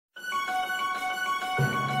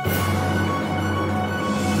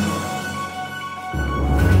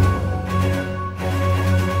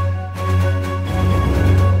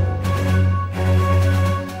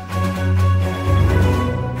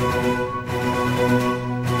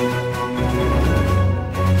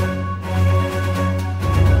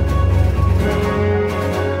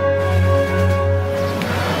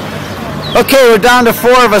Okay, we're down to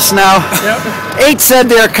 4 of us now. Yep. 8 said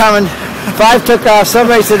they were coming. 5 took off.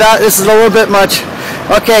 Somebody said, this is a little bit much.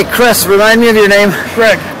 Okay, Chris, remind me of your name.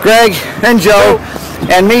 Greg. Greg and Joe.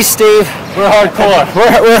 And me, Steve. We're hardcore.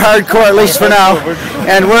 We're hardcore, at least for now.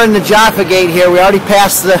 And we're in the Jaffa Gate here. We already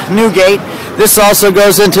passed the new gate. This also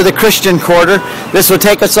goes into the Christian quarter. This will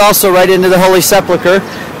take us also right into the Holy Sepulchre.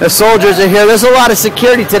 The soldiers are here. There's a lot of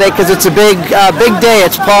security today because it's a big day.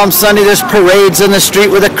 It's Palm Sunday. There's parades in the street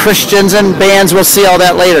with the Christians and bands. We'll see all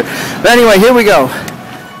that later. But anyway, here we go.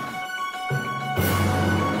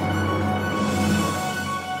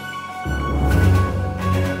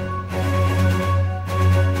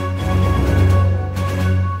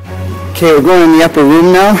 Okay, we're going in the upper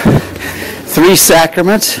room now. 3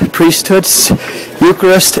 sacraments, priesthoods,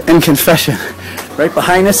 Eucharist, and confession. Right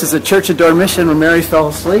behind us is the Church of Dormition where Mary fell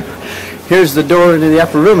asleep. Here's the door into the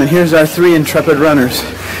upper room, and here's our 3 intrepid runners.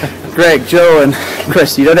 Greg, Joe, and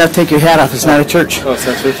Chris. You don't have to take your hat off. It's not a church. Oh, it's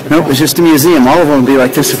not a church? Nope, it's just a museum. All of them will be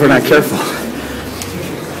like this if we're not careful.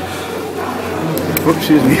 Oops,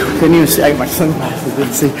 excuse me. Didn't even see. I got my sunglasses.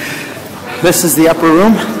 Didn't see. This is the upper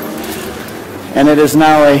room, and it is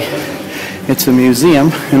now it's a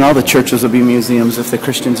museum, and all the churches will be museums if the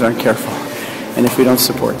Christians aren't careful and if we don't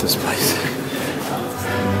support this place.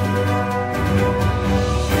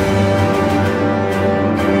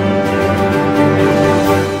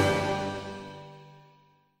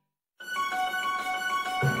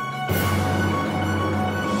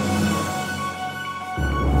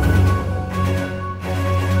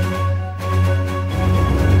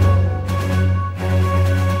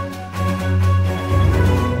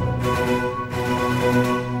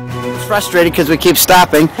 Frustrated because we keep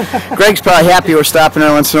stopping. Greg's probably happy we're stopping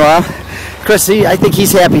every once in a while. Chris, I think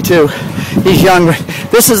he's happy too. He's young.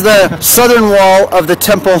 This is the southern wall of the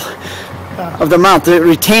Temple of the Mount, the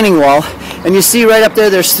retaining wall. And you see right up there,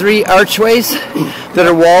 there's 3 archways that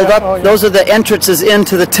are walled up. Those are the entrances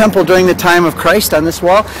into the temple during the time of Christ on this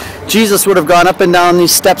wall. Jesus would have gone up and down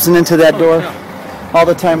these steps and into that door all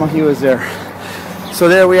the time while he was there. So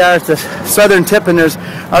there we are at the southern tip, and there's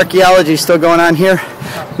archaeology still going on here.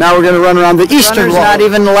 Now we're going to run around the eastern wall. Not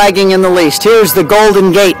even lagging in the least. Here's the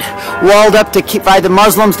Golden Gate, walled up by the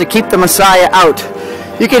Muslims to keep the Messiah out.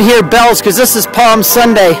 You can hear bells because this is Palm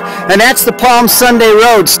Sunday, and that's the Palm Sunday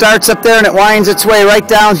Road. Starts up there and it winds its way right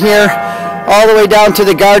down here, all the way down to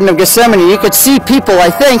the Garden of Gethsemane. You could see people, I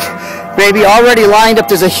think, maybe already lined up.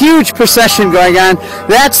 There's a huge procession going on.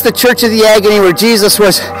 That's the Church of the Agony where Jesus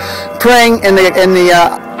was praying in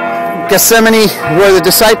the Gethsemane, where the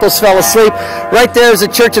disciples fell asleep. Right there is the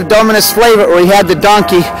Church of Dominus Flevit, where he had the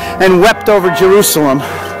donkey and wept over Jerusalem.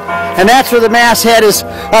 And that's where the Mass had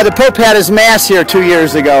the Pope had his Mass here 2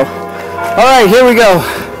 years ago. All right, here we go.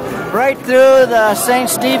 Right through the St.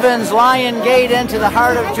 Stephen's Lion Gate into the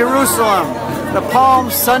heart of Jerusalem, the Palm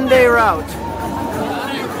Sunday route.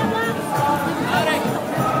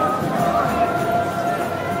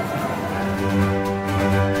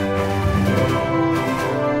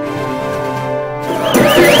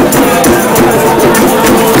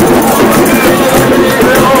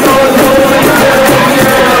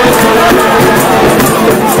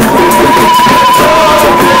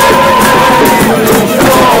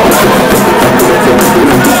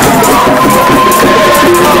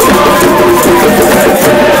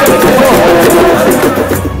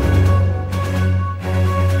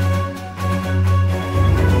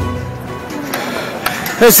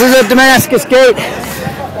 This is the Damascus Gate.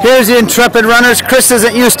 Here's the intrepid runners. Chris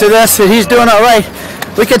isn't used to this, and he's doing all right.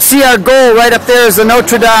 We can see our goal right up there is the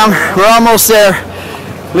Notre Dame. We're almost there,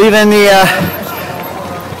 leaving the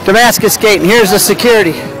Damascus Gate, and here's the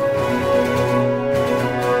security.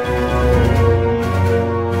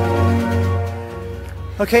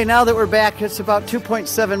 Okay, now that we're back, it's about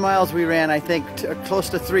 2.7 miles we ran, I think, close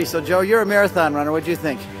to 3. So, Joe, you're a marathon runner. What do you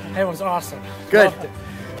think? It was awesome. Good. Loved it.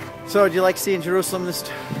 So, do you like seeing Jerusalem this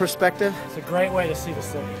perspective? It's a great way to see the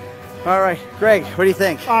city. All right, Greg, what do you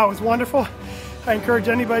think? Oh, it was wonderful. I encourage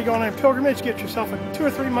anybody going on a pilgrimage, get yourself 2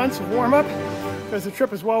 or 3 months of warm-up, because the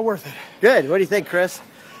trip is well worth it. Good. What do you think, Chris?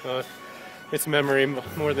 It's memory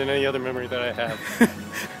more than any other memory that I have.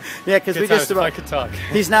 Yeah, because we just about. I could talk.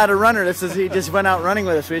 He's not a runner. He just went out running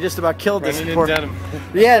with us. We just about killed this poor. Denim.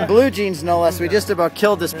 Yeah, in blue jeans no less. We just about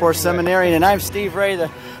killed this poor seminarian. And I'm Steve Ray,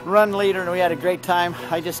 the run leader, and we had a great time.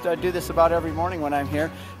 I just do this about every morning when I'm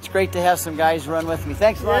here. It's great to have some guys run with me.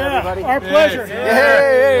 Thanks a lot, everybody. Our pleasure.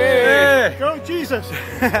 Hey. Go Jesus.